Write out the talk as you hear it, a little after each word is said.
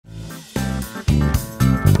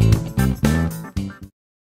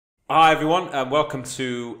Hi everyone, and welcome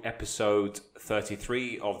to episode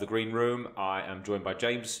 33 of The Green Room. I am joined by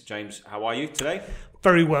James. James, how are you today?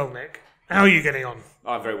 Very well, Nick. How are you getting on?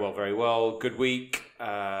 I'm very well, very well. Good week.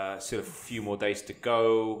 Still a few more days to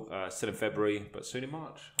go. Still in February, but soon in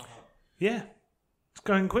March. Yeah, it's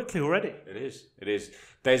going quickly already. It is.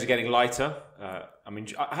 Days are getting lighter. I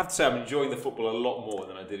have to say I'm enjoying the football a lot more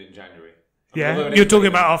than I did in January. You're talking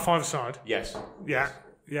about our five-side? Yes. Yeah,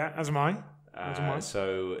 as am I.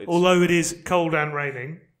 Although it is cold and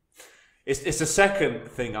raining. It's the second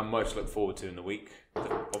thing I'm most looking forward to in the week.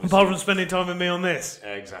 Apart from spending time with me on this.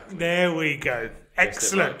 Exactly. There we go.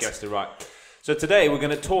 Excellent. Guessed it right. So today we're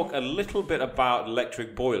going to talk a little bit about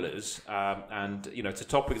electric boilers, and it's a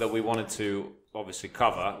topic that we wanted to obviously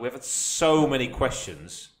cover. We have had so many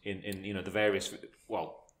questions in the various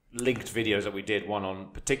linked videos that we did. One on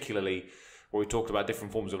particularly where we talked about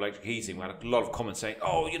different forms of electric heating. We had a lot of comments saying,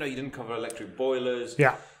 you didn't cover electric boilers.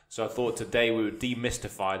 Yeah. So I thought today we would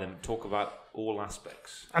demystify them and talk about all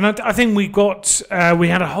aspects. And I think we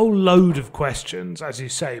had a whole load of questions, as you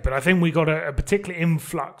say, but I think we got a particular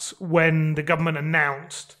influx when the government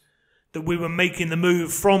announced that we were making the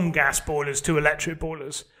move from gas boilers to electric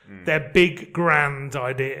boilers. Their big, grand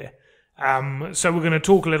idea. So we're going to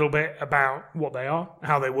talk a little bit about what they are,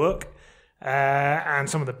 how they work, and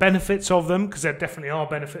some of the benefits of them, because there definitely are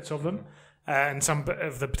benefits of them, and some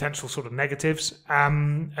of the potential sort of negatives,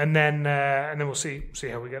 and then we'll see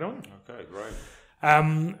how we get on. Okay,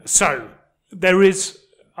 great. So there is.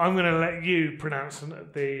 I'm going to let you pronounce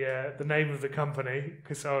the name of the company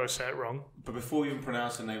because I always say it wrong. But before you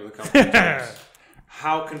pronounce the name of the company, James,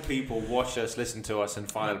 how can people watch us, listen to us,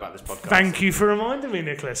 and find out about this podcast? Thank you for reminding me,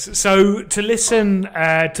 Nicholas. So to listen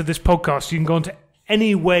to this podcast, you can go on to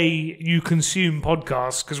any way you consume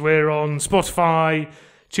podcasts, because we're on Spotify,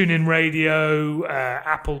 TuneIn Radio,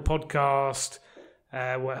 Apple Podcast,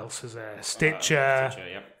 what else is there? Stitcher,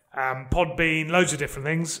 Podbean, loads of different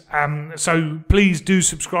things. So please do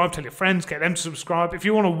subscribe, tell your friends, get them to subscribe. If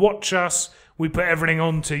you want to watch us, we put everything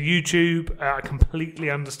onto YouTube. I completely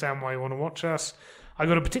understand why you want to watch us. I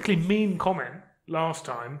got a particularly mean comment last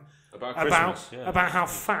time about how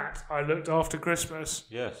fat I looked after Christmas.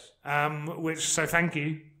 Yes. So thank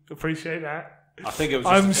you. Appreciate that. I think it was.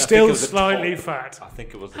 I'm still slightly fat. I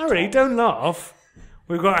think it was. Harry, don't laugh.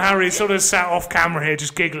 We've got Harry sort of sat off camera here,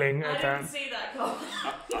 just giggling at that. I didn't see that comment.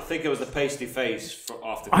 I think it was the pasty face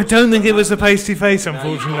after. I don't think it was the pasty face,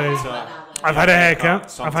 unfortunately. I've had a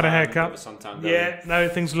haircut. No,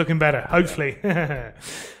 things are looking better. Hopefully.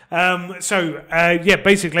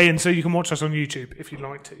 Basically, and so you can watch us on YouTube if you'd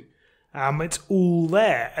like to. It's all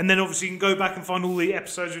there, and then obviously you can go back and find all the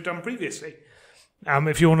episodes we've done previously.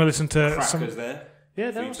 If you want to listen to Crackers there.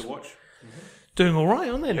 Yeah, for you to watch. Doing all right,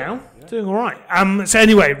 aren't they now? Yeah. Doing all right. So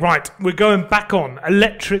anyway, right, we're going back on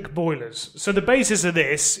electric boilers. So the basis of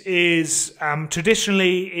this is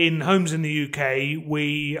traditionally in homes in the UK,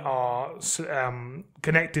 we are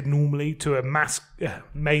connected normally to a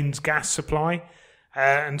mains gas supply.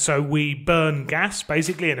 And so we burn gas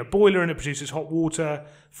basically in a boiler, and it produces hot water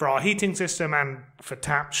for our heating system and for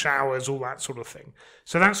taps, showers, all that sort of thing.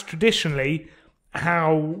 So that's traditionally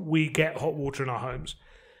how we get hot water in our homes.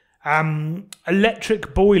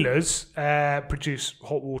 Electric boilers produce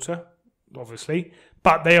hot water, obviously,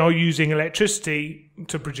 but they are using electricity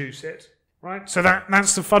to produce it, right? So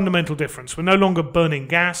that's the fundamental difference. We're no longer burning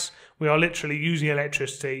gas. We are literally using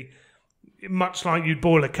electricity, much like you'd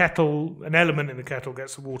boil a kettle. An element in the kettle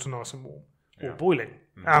gets the water nice and warm, or boiling.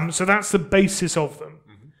 So that's the basis of them.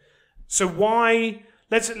 So why?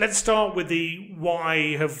 Let's start with the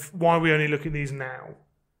why we only look at these now.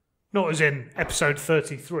 Not as in episode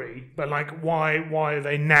 33, but like why are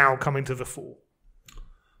they now coming to the fore?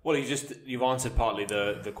 Well, you've answered partly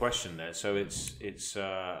the question there. So it's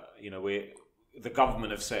the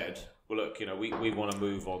government have said, well, look, we want to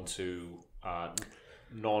move on to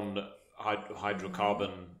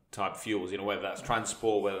non-hydrocarbon type fuels. Whether that's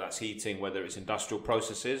transport, whether that's heating, whether it's industrial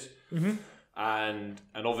processes. And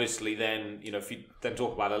obviously then, if you then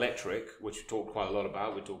talk about electric, which we talked quite a lot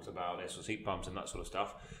about, we talked about air source heat pumps and that sort of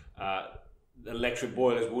stuff, electric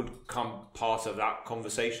boilers would come part of that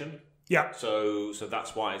conversation. Yeah. So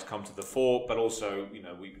that's why it's come to the fore, but also,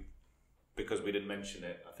 because we didn't mention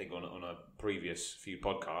it, I think on a previous few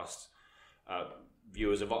podcasts,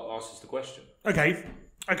 viewers have asked us the question. Okay.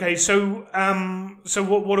 So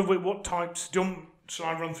what types? Shall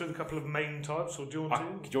I run through the couple of main types, or do you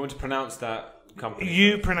want to? Do you want to pronounce that company?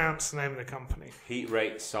 You pronounce the name of the company. Heat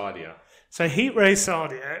Rate Sardia. So Heat Rate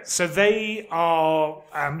Sardia. So they are.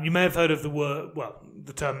 You may have heard of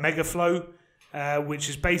the term megaflow, which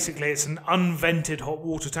is basically it's an unvented hot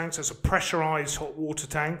water tank. So it's a pressurized hot water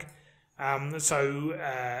tank.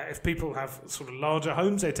 If people have sort of larger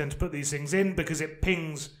homes, they tend to put these things in because it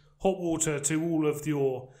pings hot water to all of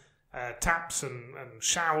your taps and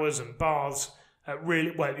showers and baths at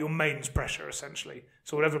your mains pressure essentially.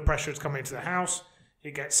 So whatever pressure is coming into the house,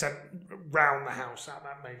 it gets sent round the house at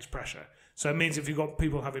that mains pressure. So it means if you've got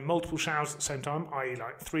people having multiple showers at the same time, i.e.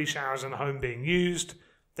 like 3 showers in a home being used,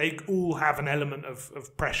 they all have an element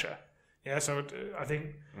of pressure. Yeah, so I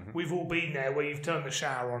think we've all been there where you've turned the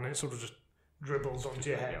shower on, it sort of just dribbles onto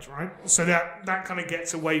your head, right? So that kind of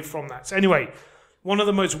gets away from that. So anyway, one of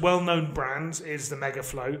the most well-known brands is the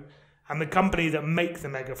Megaflow, and the company that make the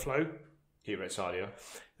Megaflow, here at Sadia,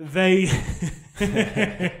 they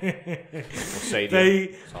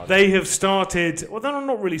have started. Well, they're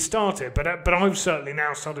not really started, but I've certainly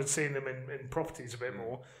now started seeing them in properties a bit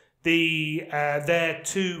more. They're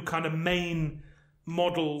 2 kind of main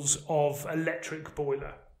models of electric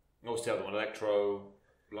boiler. What's the other one?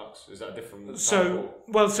 Electrolux? Is that different?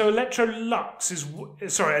 Electrolux is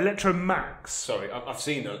Electromax. Sorry, I've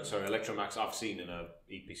seen Electromax. I've seen in a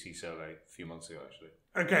EPC survey a few months ago actually.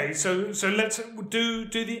 Okay, so let's do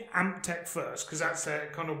the Amtech first because that's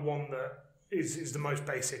kind of one that is the most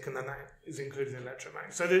basic, and then that is included in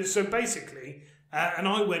Electromax. So basically, and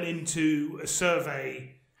I went into a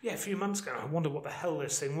survey a few months ago. I wonder what the hell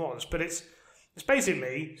this thing was, but it's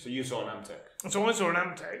basically. So you saw an Amtech. So I saw an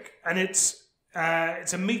Amtech, and it's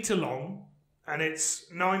a meter long, and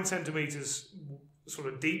it's 9 centimeters sort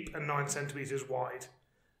of deep and 9 centimeters wide.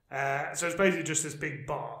 So it's basically just this big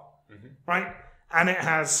bar, right? And it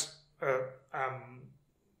has a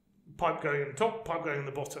pipe going in the top, pipe going in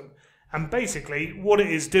the bottom. And basically, what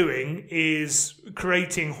it is doing is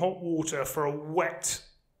creating hot water for a wet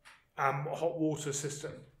hot water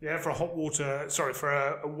system. Yeah, for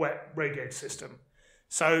a wet radiator system.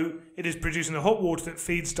 So it is producing the hot water that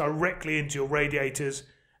feeds directly into your radiators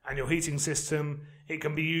and your heating system. It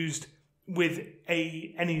can be used with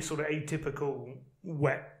any sort of atypical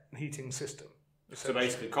wet heating system. So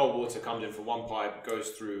basically, cold water comes in from one pipe, goes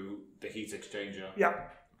through the heat exchanger,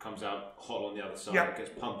 comes out hot on the other side, gets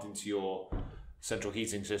pumped into your central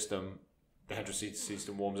heating system. The central heating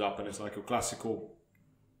system warms up, and it's like a classical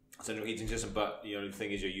central heating system. But the only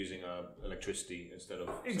thing is, you're using electricity instead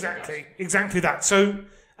of exactly that. So,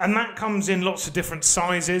 and that comes in lots of different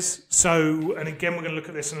sizes. So, and again, we're going to look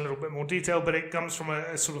at this in a little bit more detail. But it comes from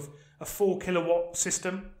a sort of a 4 kilowatt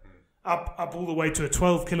system up all the way to a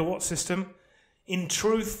 12 kilowatt system. In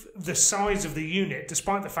truth, the size of the unit,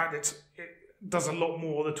 despite the fact that it does a lot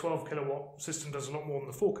more, the 12 kilowatt system does a lot more than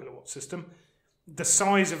the 4 kilowatt system, the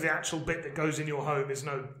size of the actual bit that goes in your home is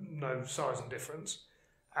no size and difference.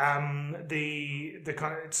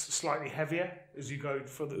 It's slightly heavier as you go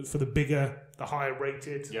for the bigger, the higher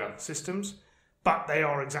rated systems, but they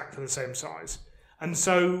are exactly the same size. And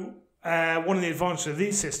so one of the advantages of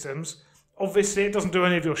these systems, obviously, it doesn't do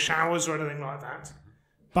any of your showers or anything like that,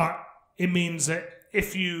 but it means that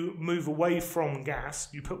if you move away from gas,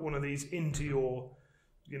 you put one of these into your,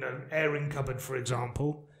 airing cupboard, for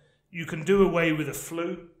example, you can do away with a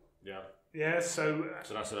flue. Yeah. Yeah, so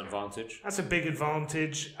that's an advantage. That's a big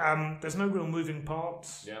advantage. There's no real moving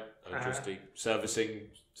parts. Yeah, electricity,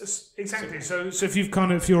 servicing. Exactly. So if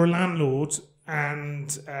if you're a landlord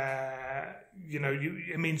and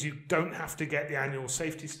it means you don't have to get the annual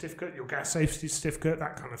safety certificate, your gas safety certificate,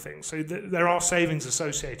 that kind of thing. So there are savings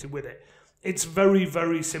associated with it. It's very,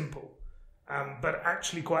 very simple, but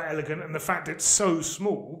actually quite elegant. And the fact it's so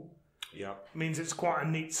small means it's quite a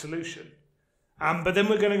neat solution. But then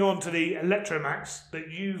we're going to go on to the Electromax that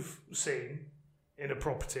you've seen in a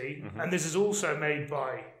property. And this is also made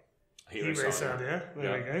by Hero Sadia. There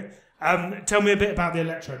we go. Tell me a bit about the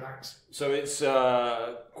Electromax. So it's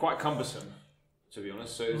quite cumbersome, to be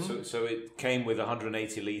honest. So it came with a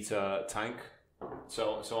 180 litre tank.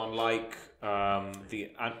 So unlike the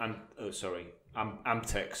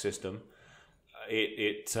Amtech system,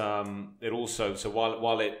 it also, so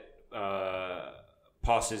while it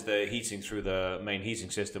passes the heating through the main heating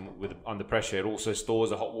system under pressure, it also stores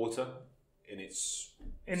the hot water in the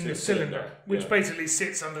cylinder, which basically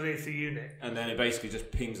sits underneath the unit, and then it basically just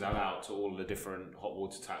pings that out to all the different hot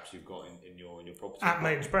water taps you've got in your property at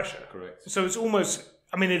mains pressure. Correct. So it's almost,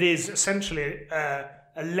 it is essentially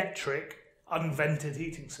electric unvented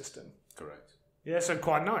heating system. Correct. Yeah, so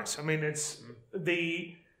quite nice. It's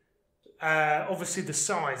the obviously the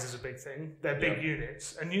size is a big thing. They're big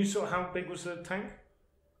units, and you saw how big was the tank?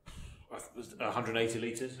 180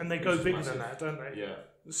 litres. And they go bigger than that, don't they? Yeah.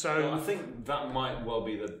 So I think that might well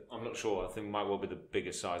be I'm not sure. I think it might well be the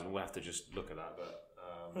biggest size. We'll have to just look at that. But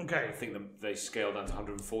okay. I think they scale down to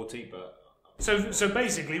 140, but So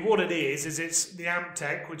basically, what it is it's the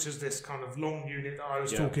Amtech, which is this kind of long unit that I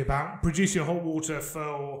was talking about, producing the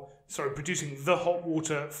hot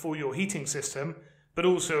water for your heating system, but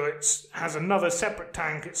also it has another separate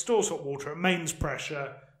tank. It stores hot water at mains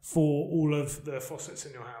pressure for all of the faucets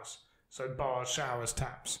in your house, so bars, showers,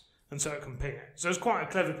 taps, and so it can ping it. So it's quite a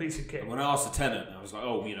clever piece of kit. And when I asked the tenant, I was like,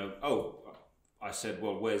 I said,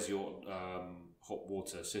 well, where's your hot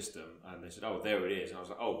water system? And they said, oh, there it is. And I was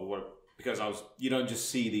like, oh, well, what? Because you don't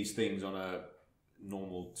just see these things on a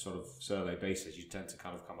normal sort of survey basis. You tend to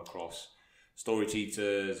kind of come across storage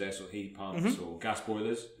heaters, air source heat pumps, or gas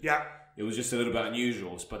boilers. Yeah. It was just a little bit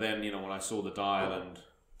unusual. But then, when I saw the dial and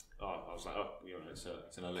I was like, it's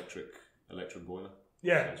an electric boiler.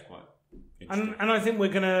 Yeah. So it's quite interesting. And I think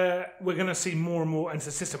we're gonna see more and more into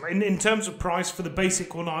the system. In terms of price, for the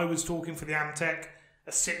basic one I was talking for the Amtech,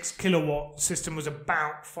 a 6 kilowatt system was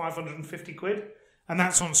about 550 quid. And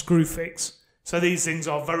that's on Screwfix. So these things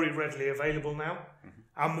are very readily available now.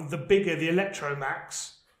 The bigger the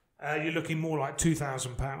Electromax, you're looking more like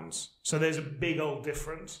 £2,000. So there's a big old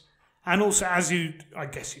difference. And also, I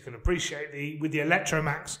guess you can appreciate, with the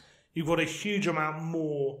Electromax, you've got a huge amount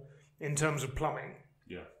more in terms of plumbing.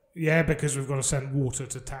 Yeah. Yeah, because we've got to send water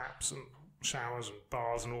to taps and showers and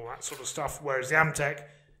bars and all that sort of stuff. Whereas the Amtech,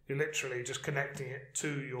 you're literally just connecting it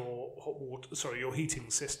to your your heating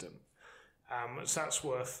system. So that's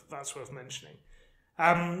worth mentioning.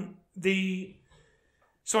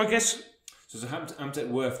 So I guess. So does Amtech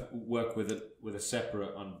work with a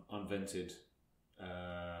separate unvented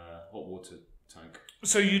hot water tank?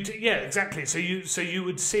 So exactly. So you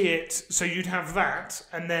would see it. So you'd have that,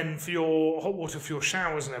 and then for your hot water for your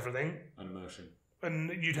showers and everything, and immersion.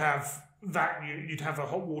 And you'd have that. You'd have a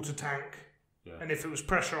hot water tank, and if it was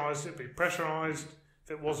pressurized, it'd be pressurized.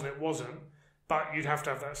 If it wasn't, it wasn't. But you'd have to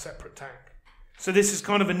have that separate tank. So this is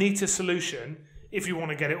kind of a neater solution if you want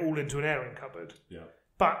to get it all into an airing cupboard. Yeah.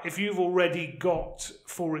 But if you've already got,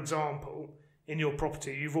 for example, in your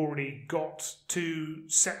property, you've already got 2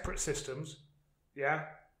 separate systems. Yeah.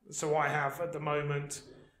 So I have at the moment,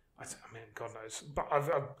 God knows, but I'm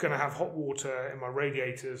going to have hot water in my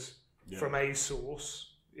radiators from a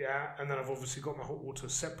source. Yeah. And then I've obviously got my hot water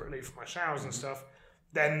separately for my showers and stuff.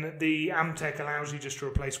 Then the Amtech allows you just to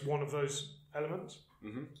replace one of those elements. Do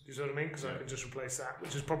you see what I mean? Because I can just replace that,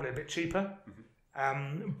 which is probably a bit cheaper.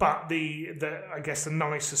 But I guess the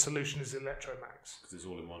nicer solution is the Electromax. Because it's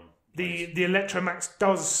all in one. The Electromax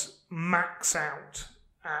does max out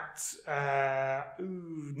at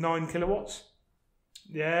 9 kilowatts.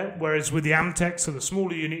 Yeah, whereas with the Amtech, so the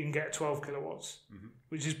smaller unit, you can get 12 kilowatts,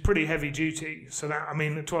 which is pretty heavy duty. So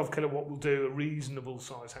the 12 kilowatt will do a reasonable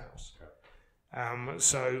size house. Okay.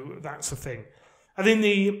 So that's the thing. I think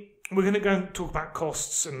we're going to go and talk about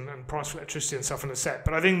costs and price for electricity and stuff in a sec.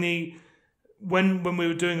 But I think when we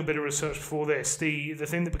were doing a bit of research before this, the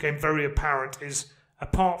thing that became very apparent is,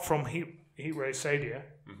 apart from Heatray Sadia,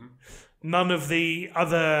 none of the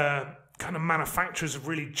other kind of manufacturers have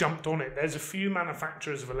really jumped on it. There's a few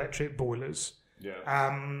manufacturers of electric boilers. Yeah.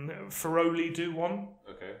 Ferroli do one.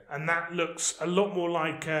 Okay. And that looks a lot more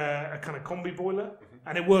like a kind of combi boiler.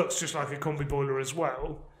 And it works just like a combi boiler as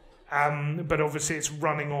well. But obviously it's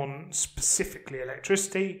running on specifically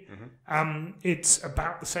electricity. It's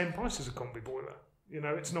about the same price as a combi boiler.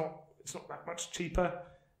 It's not that much cheaper.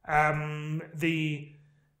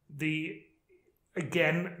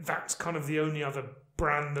 Again, that's kind of the only other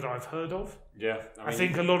brand that I've heard of. Yeah, I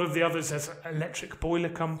think a lot of the others, there's an electric boiler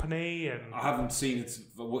company, and I haven't seen it.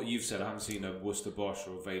 What you've said, I haven't seen a Worcester Bosch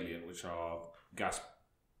or Valiant, which are gas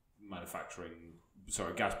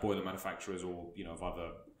boiler manufacturers, or of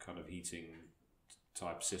other kind of heating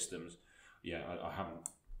type systems. Yeah, I haven't.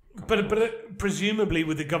 But presumably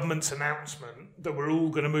with the government's announcement that we're all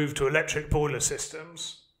going to move to electric boiler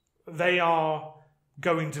systems, they are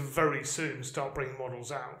going to very soon start bringing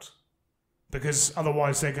models out, because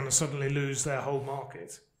otherwise they're going to suddenly lose their whole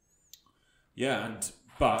market. Yeah,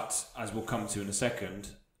 but as we'll come to in a second,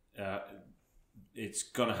 it's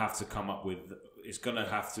going to have to come up with. It's going to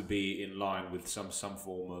have to be in line with some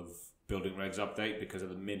form of building regs update, because at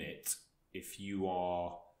the minute, if you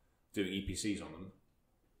are doing EPCs on them,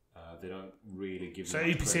 they don't really give. So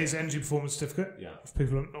EPC is Energy Performance Certificate. Yeah. If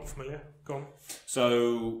people are not familiar, go on.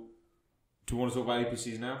 So, do you want to talk about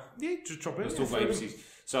EPCs now? Yeah, just drop it. Let's talk about EPCs.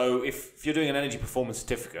 So, if you're doing an Energy Performance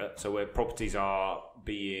Certificate, so where properties are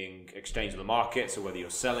being exchanged on the market, so whether you're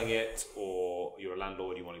selling it or you're a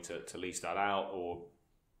landlord, you're wanting to lease that out, or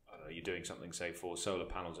you're doing something, say, for solar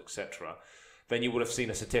panels, etc., then you would have seen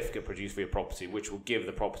a certificate produced for your property, which will give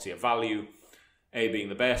the property a value, A being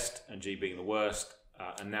the best and G being the worst.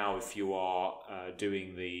 and now if you are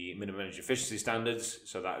doing the minimum energy efficiency standards,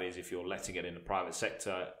 so that is if you're letting it in the private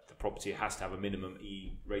sector, the property has to have a minimum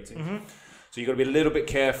E rating. Mm-hmm. So you've got to be a little bit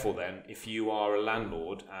careful then if you are a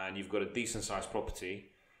landlord and you've got a decent sized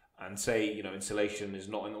property and say, insulation is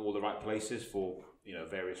not in all the right places for,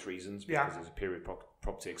 various reasons, because there's a period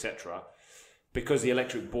property, etc. Because the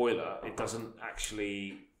electric boiler, it doesn't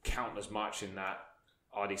actually count as much in that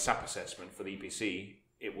RD SAP assessment for the EPC,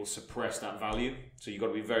 it will suppress that value. So you've got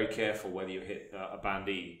to be very careful whether you hit a band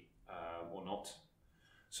E or not.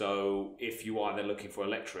 So if you are then looking for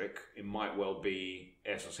electric, it might well be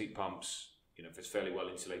air source heat pumps, if it's fairly well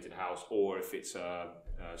insulated house, or if it's a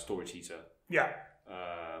storage heater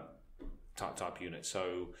type unit.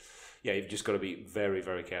 So you've just got to be very,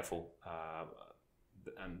 very careful.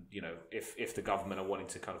 And if the government are wanting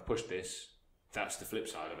to kind of push this, that's the flip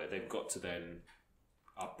side of it. They've got to then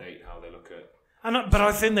update how they look at. But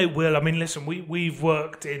I think they will. I mean, listen, we've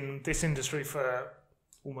worked in this industry for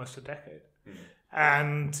almost a decade.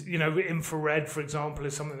 And, infrared, for example,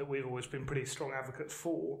 is something that we've always been pretty strong advocates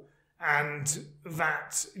for. And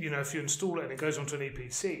that, if you install it and it goes onto an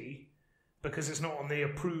EPC, because it's not on the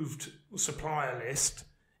approved supplier list,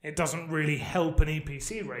 it doesn't really help an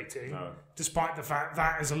EPC rating, despite the fact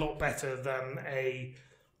that is a lot better than a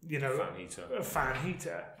fan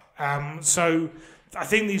heater. So I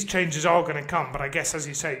think these changes are going to come, but I guess, as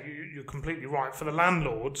you say, you're completely right. For the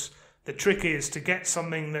landlords, the trick is to get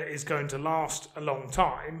something that is going to last a long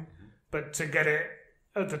time, but to get it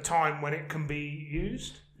at the time when it can be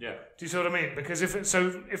used. Yeah. Do you see what I mean? Because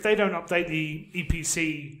if they don't update the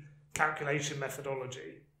EPC calculation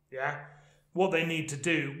methodology, what they need to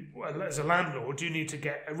do as a landlord, you need to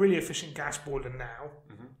get a really efficient gas boiler now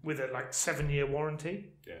with a 7-year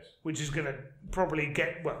warranty. Yes. Which is going to probably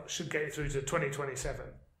should get you through to 2027.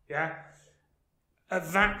 Yeah.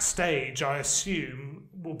 At that stage, I assume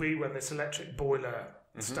will be when this electric boiler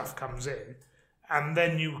stuff comes in, and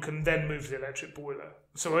then you can then move to the electric boiler.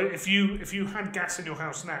 So if you had gas in your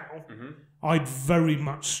house now, I'd very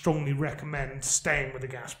much strongly recommend staying with a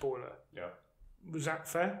gas boiler. Yeah. Was that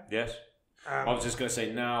fair? Yes. I was just going to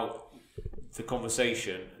say, now the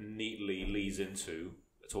conversation neatly leads into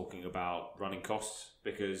talking about running costs,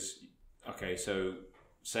 because, so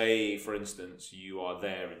say, for instance, you are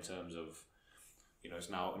there in terms of, it's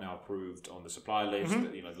now approved on the supply list,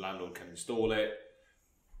 that, the landlord can install it,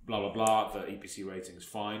 blah, blah, blah, the EPC rating is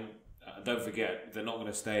fine. Don't forget, they're not going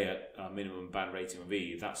to stay at a minimum band rating of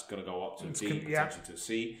E. That's going to go up to a D, potentially to a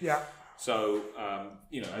C. Yeah. So,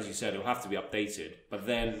 as you said, it'll have to be updated. But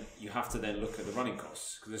then you have to then look at the running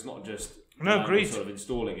costs, because it's not just agreed. Sort of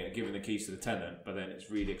installing it, giving the keys to the tenant, but then it's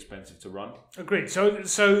really expensive to run. Agreed.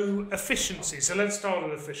 So efficiency. So let's start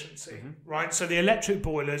with efficiency, right? So the electric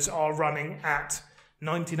boilers are running at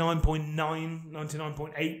 99.9,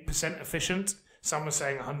 99.8% efficient. Some are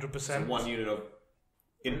saying 100%. So 1 unit of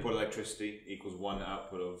input electricity equals 1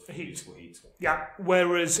 output of useful heat. Yeah,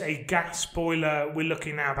 whereas a gas boiler, we're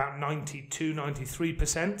looking now about 92,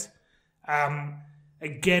 93%.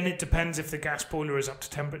 Again, it depends if the gas boiler is up to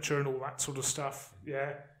temperature and all that sort of stuff,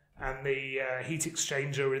 and the heat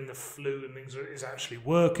exchanger in the flue and things is actually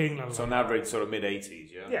working. So on average, sort of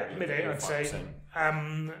mid-80s, Yeah, mid-80s, I'd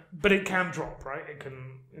say. But it can drop, right? It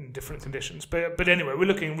can, in different conditions. But anyway, we're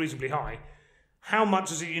looking reasonably high. How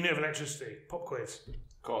much is a unit of electricity? Pop quiz.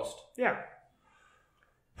 Cost? Yeah.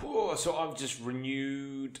 So I've just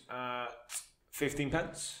renewed at 15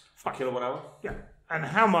 pence per kilowatt hour. Yeah. And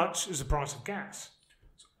how much is the price of gas?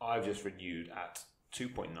 So I've just renewed at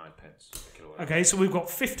 2.9 pence per kilowatt hour. Okay, so we've got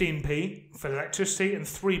 15p for electricity and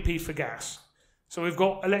 3p for gas. So we've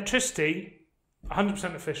got electricity,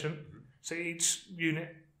 100% efficient. So each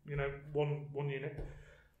unit, one unit.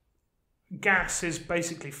 Gas is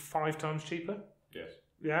basically 5 times cheaper. Yes.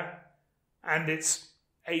 Yeah. And it's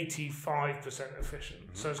 85% efficient.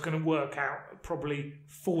 So it's going to work out probably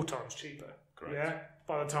 4 times cheaper. Correct. Yeah.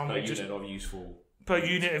 By the time per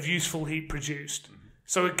unit of useful heat produced.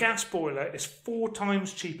 So a gas boiler is 4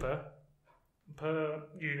 times cheaper per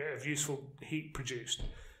unit of useful heat produced.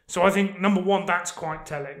 So I think, number one, that's quite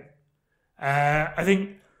telling. I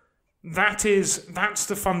think that's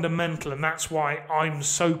the fundamental, and that's why I'm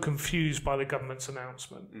so confused by the government's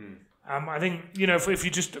announcement. I think, if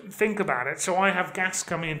you just think about it, so I have gas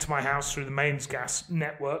coming into my house through the mains gas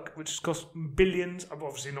network, which has cost billions,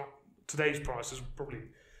 obviously not today's prices, probably,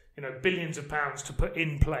 billions of pounds to put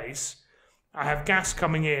in place. I have gas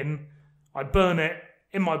coming in, I burn it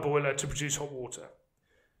in my boiler to produce hot water.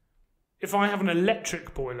 If I have an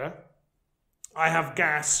electric boiler, I have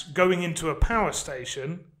gas going into a power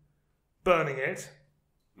station, burning it.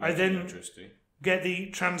 I then get the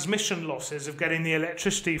transmission losses of getting the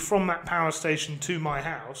electricity from that power station to my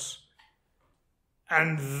house,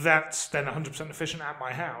 and that's then 100% efficient at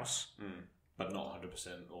my house. But not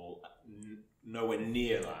 100% or nowhere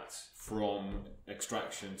near that from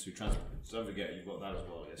extraction to transport. So don't forget, you've got that as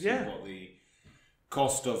well. Yes? Yeah. You've got the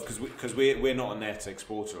cost of, because we're not a net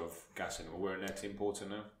exporter of gas anymore, we're a net importer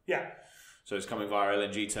now. Yeah. So it's coming via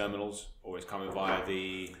LNG terminals, or it's coming via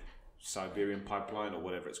the Siberian pipeline, or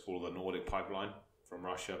whatever it's called, the Nordic pipeline from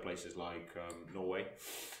Russia, places like Norway.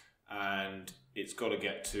 And it's got to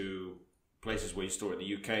get to places where you store it in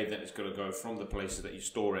the UK, then it's got to go from the places that you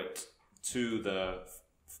store it to the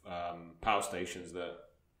power stations that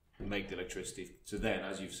make the electricity, to then,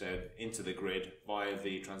 as you've said, into the grid via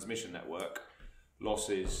the transmission network,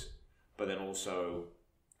 losses, but then also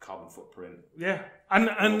carbon footprint. Yeah. All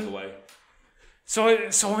the way. So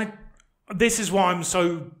I this is why I'm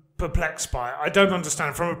so perplexed by it. I don't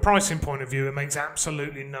understand. From a pricing point of view, it makes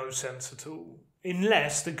absolutely no sense at all.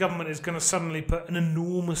 Unless the government is going to suddenly put an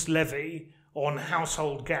enormous levy on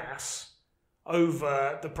household gas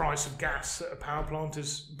over the price of gas that a power plant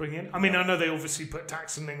is bringing. I mean, I know they obviously put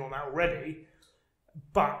tax and thing on that already,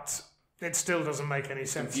 but it still doesn't make any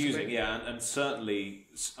sense. Confusing, yeah, and certainly,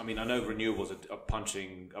 I mean, I know renewables are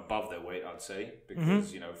punching above their weight, I'd say,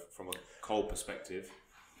 because, from a coal perspective,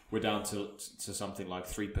 we're down to something like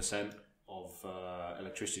 3% of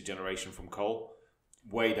electricity generation from coal,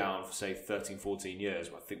 way down for, say, 13, 14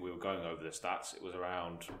 years. I think we were going over the stats. It was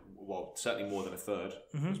around, well, certainly more than a third.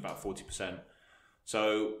 It was about 40%.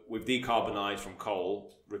 So we've decarbonised from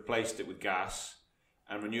coal, replaced it with gas,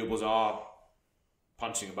 and renewables are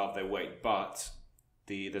punching above their weight, but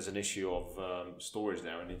there's an issue of storage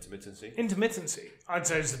there and intermittency. Intermittency, I'd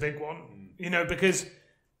say, is the big one. Because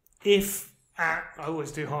if I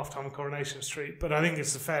always do halftime on Coronation Street, but I think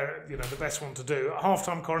it's the best one to do. At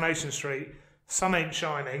halftime Coronation Street, sun ain't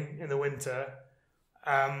shining in the winter.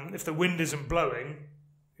 If the wind isn't blowing,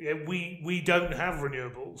 we don't have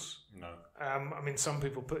renewables. No. I mean, some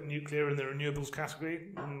people put nuclear in the renewables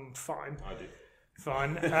category. Fine. I do.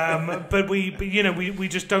 Fine. But we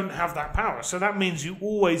just don't have that power. So that means you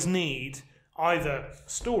always need either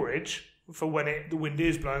storage for when the wind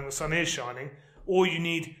is blowing, the sun is shining, or you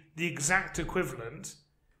need the exact equivalent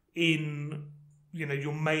in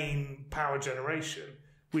your main power generation,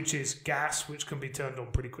 which is gas, which can be turned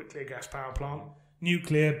on pretty quickly, a gas power plant.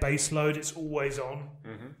 Nuclear, base load, it's always on.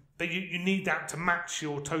 But you need that to match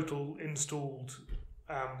your total installed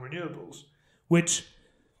renewables, which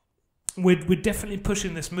we're definitely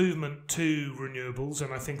pushing this movement to renewables,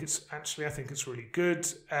 and I think it's really good.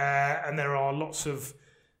 And there are lots of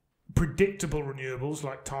predictable renewables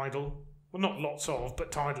like tidal. Well, not lots of,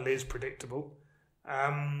 but tidal is predictable.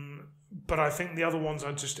 But I think the other ones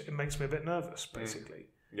it makes me a bit nervous, basically.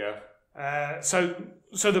 Yeah. So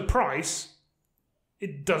the price,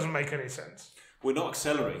 it doesn't make any sense. We're not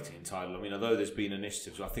accelerating tidal. I mean, although there's been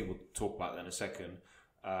initiatives, I think we'll talk about that in a second.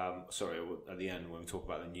 At the end when we talk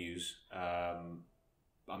about the news. I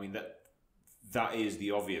mean, that is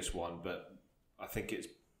the obvious one, but I think it's,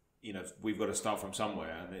 we've got to start from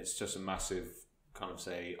somewhere, and it's just a massive kind of,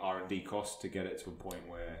 say, R&D cost to get it to a point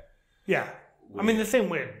where... Yeah. I mean, the thing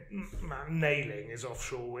we're nailing is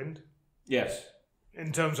offshore wind. Yes.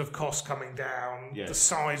 In terms of cost coming down, yes. The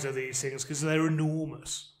size of these things, because they're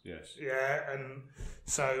enormous. Yes. Yeah, and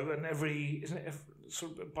sort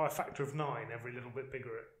of by a factor of 9, every little bit bigger,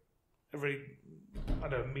 every,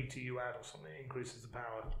 meter you add or something, increases the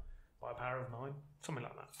power by a power of 9, something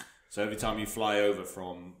like that. So every time you fly over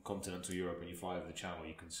from continental Europe and you fly over the channel,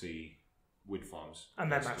 you can see wind farms. And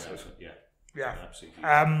they're massive. Yeah.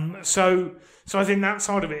 Absolutely. So I think that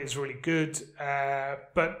side of it is really good.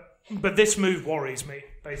 But this move worries me,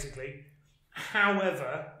 basically.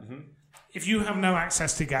 However, if you have no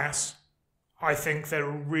access to gas, I think they're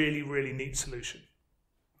a really, really neat solution.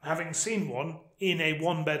 Having seen one in a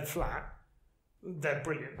one-bed flat, they're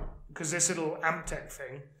brilliant. Because this little Amtech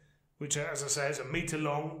thing, which, as I say, is a metre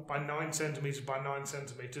long by 9 centimetres by 9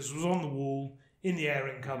 centimetres, was on the wall, in the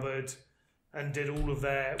airing cupboard, and did all of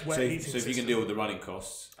their wet heating system. So if you can deal with the running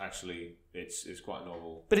costs, actually, it's quite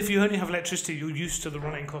novel. But if you only have electricity, you're used to the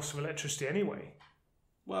running costs of electricity anyway.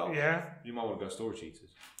 Well, yeah, you might want to go storage heaters.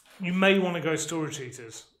 You may want to go storage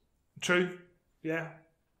heaters. True. Yeah.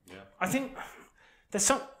 Yeah. I think there's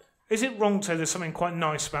some... Is it wrong to say there's something quite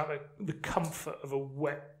nice about the comfort of a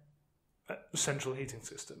wet central heating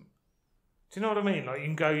system? Do you know what I mean? Like, you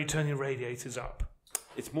can go, you turn your radiators up.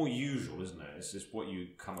 It's more usual, isn't it? It's just what you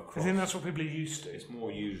come across. I think that's what people are used to. It's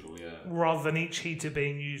more usual, yeah. Rather than each heater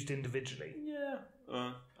being used individually.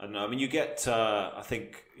 Yeah. I don't know. I mean, you get, I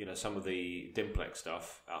think, some of the Dimplex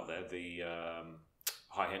stuff out there, the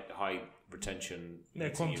high retention.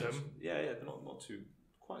 Quantum. Units. Yeah, they're not too,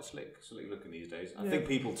 quite slick looking these days. I think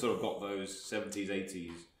people sort of got those 70s,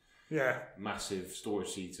 80s massive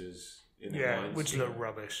storage heaters in their minds. Which look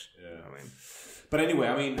rubbish. Yeah. I mean. But anyway,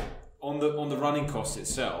 I mean, on the running cost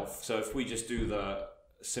itself, so if we just do the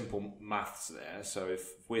simple maths there, so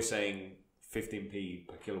if we're saying 15p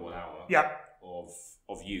per kilowatt hour of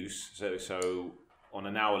use, so on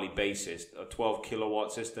an hourly basis, a 12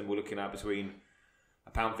 kilowatt system, we're looking at between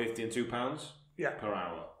 £1.50 and £2 per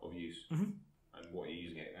hour of use. Mm-hmm. And what you're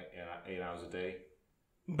using it 8 hours a day.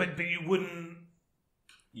 But you wouldn't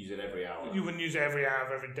use it every hour. You wouldn't use it every hour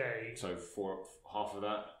of every day. So half of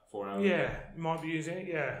that, 4 hours. Yeah, you might be using it.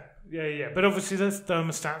 Yeah. But obviously there's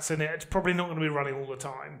thermostats in it. It's probably not going to be running all the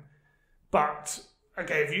time. But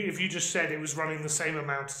okay, if you just said it was running the same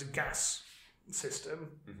amount as a gas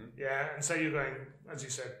system, and say you're going, as you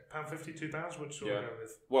said, £1.50, £2, which sort of go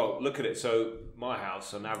with? Well, look at it. So my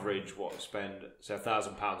house, on average, spend say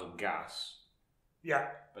 £1,000 on gas.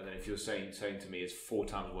 Yeah. But then if you're saying to me it's 4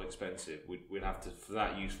 times more expensive, we'd have to, for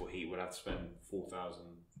that useful heat, we'd have to spend £4,000.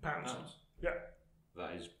 Yeah.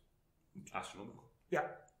 That is astronomical. Yeah.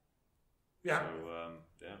 Yeah.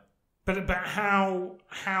 So But how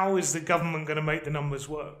is the government going to make the numbers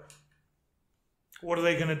work? What are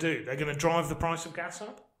they going to do? They're going to drive the price of gas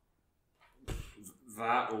up?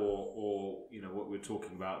 That or what we're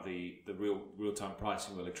talking about, the real time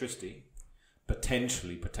pricing of electricity.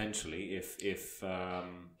 Potentially, if it's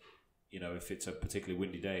a particularly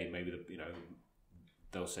windy day, maybe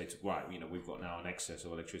they'll say we've got now an excess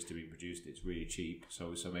of electricity being produced. It's really cheap,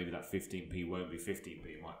 so maybe that 15p won't be 15p.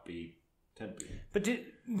 It might be 10p. But do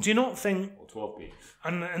you not think, or 12p?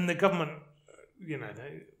 And the government,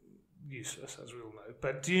 they're useless, as we all know.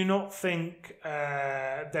 But do you not think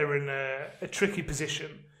they're in a tricky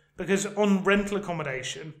position? Because on rental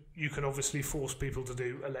accommodation, you can obviously force people to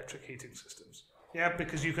do electric heating systems. Yeah,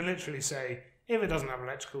 because you can literally say, if it doesn't have an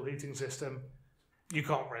electrical heating system, you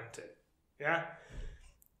can't rent it. Yeah.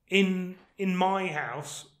 In my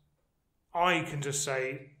house, I can just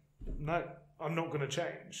say, no, I'm not going to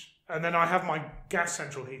change. And then I have my gas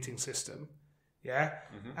central heating system. Yeah.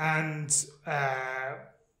 And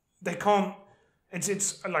they can't.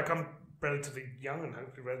 It's like I'm relatively young and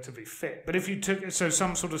hopefully relatively fit. But if you took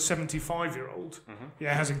some sort of 75-year-old,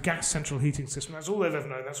 has a gas central heating system. That's all they've ever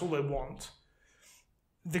known. That's all they want.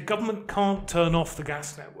 The government can't turn off the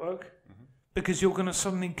gas network because you're going to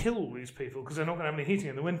suddenly kill all these people because they're not going to have any heating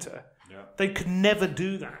in the winter. Yeah. They could never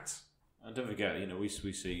do that. And don't forget, we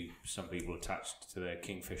see some people attached to their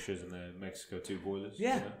Kingfishers and their Mexico 2 boilers.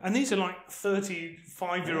 Yeah, and these are like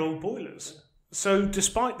 35-year-old boilers. Yeah. So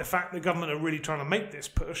despite the fact the government are really trying to make this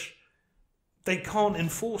push, they can't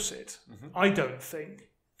enforce it, I don't think.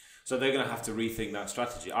 So they're going to have to rethink that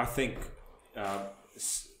strategy. I think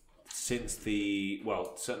since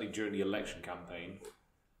certainly during the election campaign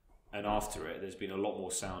and after it, there's been a lot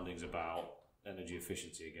more soundings about energy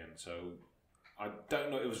efficiency again. So I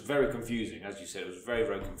don't know, it was very confusing. As you said, it was very,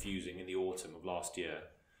 very confusing in the autumn of last year,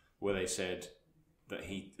 where they said that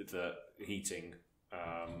heating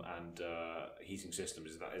and heating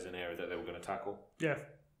systems is an area that they were going to tackle. Yeah.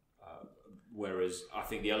 Whereas I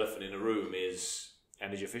think the elephant in the room is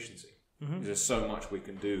energy efficiency. There's so much we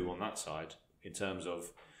can do on that side in terms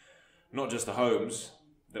of not just the homes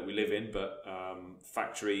that we live in, but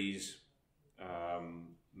factories,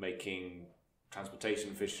 making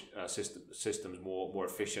transportation systems more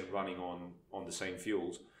efficient, running on the same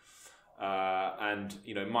fuels. And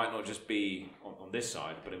it might not just be on this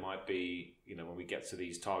side, but it might be when we get to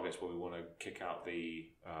these targets where we want to kick out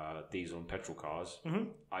the diesel and petrol cars.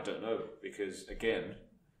 I don't know, because again,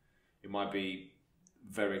 it might be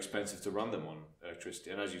very expensive to run them on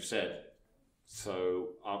electricity. And as you've said,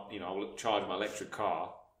 so I'll charge my electric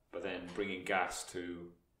car, but then bring in gas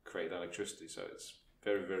to create that electricity. So it's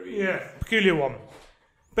very, very peculiar one.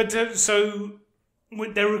 But there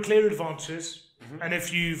are clear advantages. And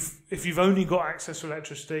if you've only got access to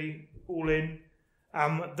electricity, all in,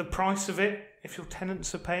 the price of it, if your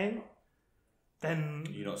tenants are paying, then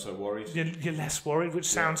you're not so worried. You're less worried, which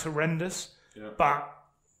sounds horrendous. Yeah. But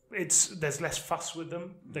there's less fuss with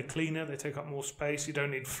them. They're cleaner. They take up more space. You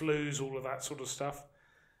don't need flues, all of that sort of stuff.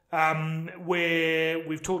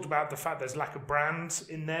 We've talked about the fact there's lack of brands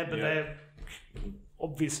in there, but they're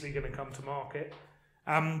obviously going to come to market.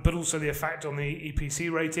 But also the effect on the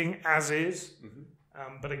EPC rating, as is.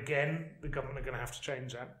 But again, the government are going to have to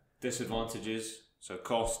change that. Disadvantages, so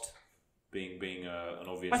cost being an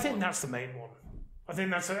obvious I think one. that's the main one. I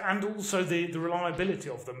think and also the reliability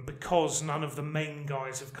of them, because none of the main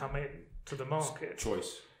guys have come in to the market.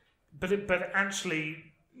 Choice. But actually,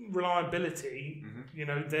 reliability, you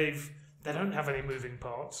know, they don't have any moving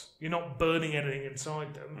parts. You're not burning anything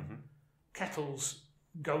inside them. Kettles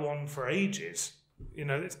go on for ages. You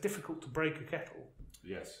know, it's difficult to break a kettle.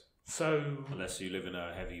 Yes. So unless you live in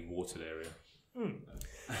a heavy watered area.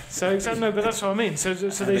 So no, but that's what I mean. So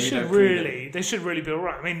they should really be all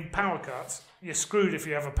right. I mean, power cuts, you're screwed if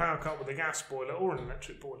you have a power cut with a gas boiler or an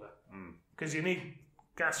electric boiler, because you need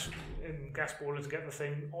gas boiler to get the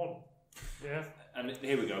thing on. Yeah. And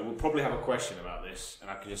here we go. We'll probably have a question about this, and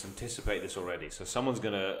I can just anticipate this already. So someone's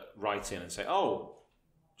going to write in and say, "Oh,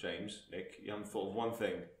 James, Nick, you haven't thought of one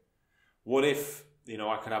thing. What if, you know,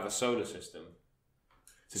 I could have a solar system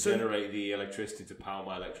to generate the electricity to power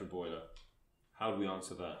my electric boiler?" How do we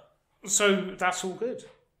answer that? So that's all good.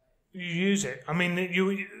 You use it. I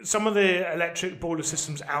mean, some of the electric boiler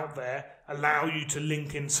systems out there allow you to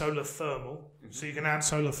link in solar thermal, so you can add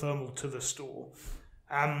solar thermal to the store.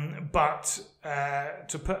 But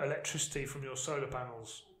to put electricity from your solar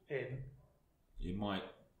panels in, you might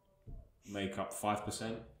make up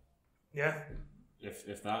 5%. Yeah.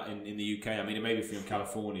 If that in the UK. I mean, it may be from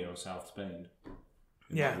California or South Spain.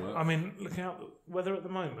 Yeah, I mean, looking out the weather at the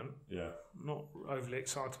moment, not overly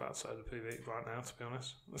excited about solar PV right now, to be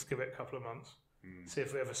honest. Let's give it a couple of months, see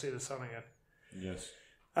if we ever see the sun again. Yes.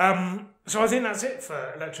 So I think that's it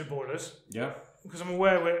for electric boilers. Yeah. Because I'm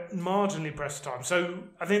aware we're marginally pressed for time. So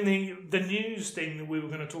I think the news thing that we were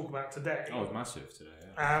going to talk about today. Oh, it's massive today.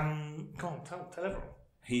 Yeah. Go on, tell everyone.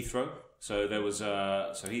 Heathrow. So there was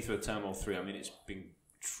Heathrow Terminal 3. I mean, it's been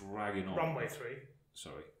dragging on. Runway 3.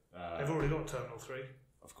 Sorry. They've already got Terminal 3.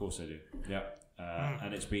 Of course they do. Yeah.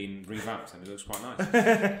 And it's been revamped and it looks quite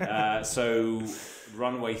nice. So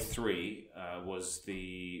Runway 3 was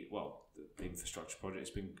the infrastructure project.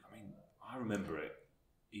 It's been, I mean, I remember it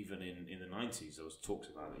even in the 90s. There was talks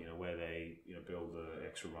about it, you know, where they, you know, build the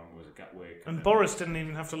extra runways at Gatwick. And Boris didn't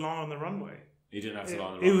even have to lie on the runway. He didn't have to lie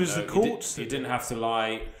on the runway. It was the courts. He didn't have to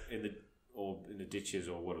lie in the ditches,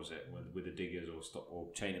 or what was it, with the diggers,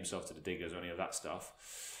 or chain himself to the diggers, or any of that stuff.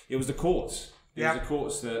 It was the courts. It was the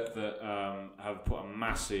courts that have put a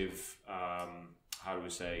massive,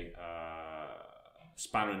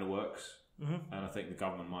 spanner in the works. And I think the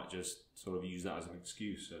government might just sort of use that as an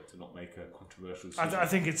excuse to not make a controversial decision. I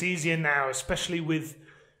think it's easier now, especially with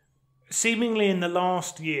seemingly in the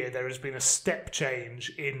last year there has been a step change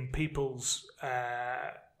in people's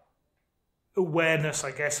awareness,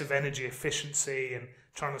 I guess, of energy efficiency and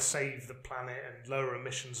trying to save the planet and lower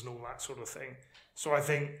emissions and all that sort of thing. So I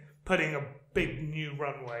think putting a big new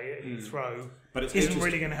runway at Heathrow isn't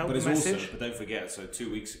really going to help the message. But don't forget, so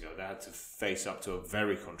 2 weeks ago they had to face up to a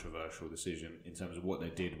very controversial decision in terms of what they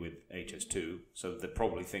did with HS2. So they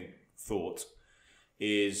probably thought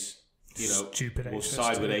is, you know, stupid we'll HS2.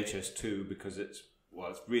 side with HS2 because it's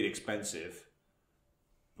really expensive,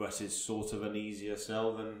 but it's sort of an easier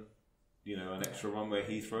sell than, you know, an extra runway at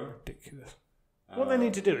Heathrow. Ridiculous. What they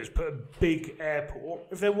need to do is put a big airport.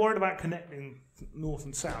 If they're worried about connecting north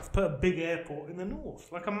and south, put a big airport in the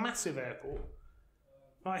north, like a massive airport,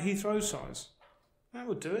 like Heathrow size. That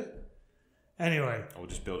would do it. Anyway. Or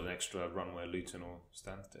just build an extra runway at Luton or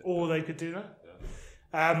Stansted. Or they could do that.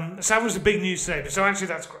 Yeah. So that was the big news today. So actually,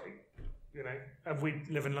 that's great. You know, we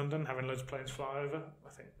live in London, having loads of planes fly over. I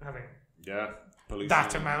think having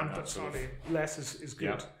that amount, but slightly less is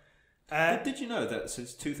good. Yeah. Did you know that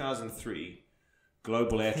since 2003?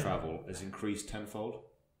 Global air travel has increased tenfold?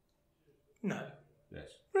 No. Yes.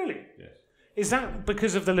 Really? Yes. Is that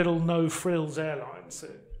because of the little no-frills airlines?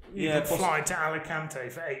 You can fly to Alicante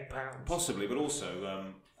for £8. Possibly, but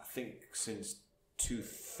also, I think since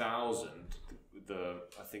 2000,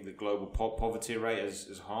 the global poverty rate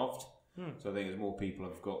has halved. So I think as more people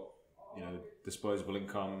have got, you know, disposable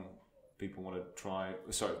income, people want to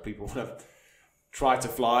try to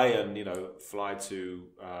fly and, you know, fly to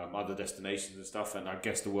other destinations and stuff, and I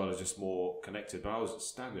guess the world is just more connected. But I was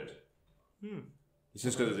staggered. It's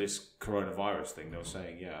just because of this coronavirus thing. They were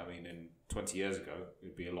saying, I mean, in 20 years ago, it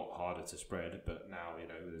would be a lot harder to spread, but now, you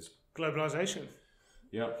know, there's globalization.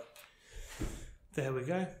 Yeah. There we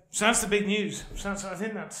go. So that's the big news. So I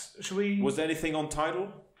think that's. Should we? Was there anything on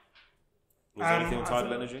tidal? Was there anything on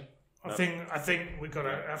tidal energy? I think we've got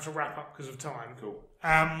to have to wrap up because of time.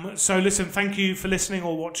 Cool. So listen, thank you for listening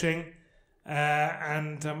or watching,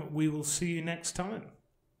 and we will see you next time.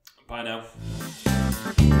 Bye now.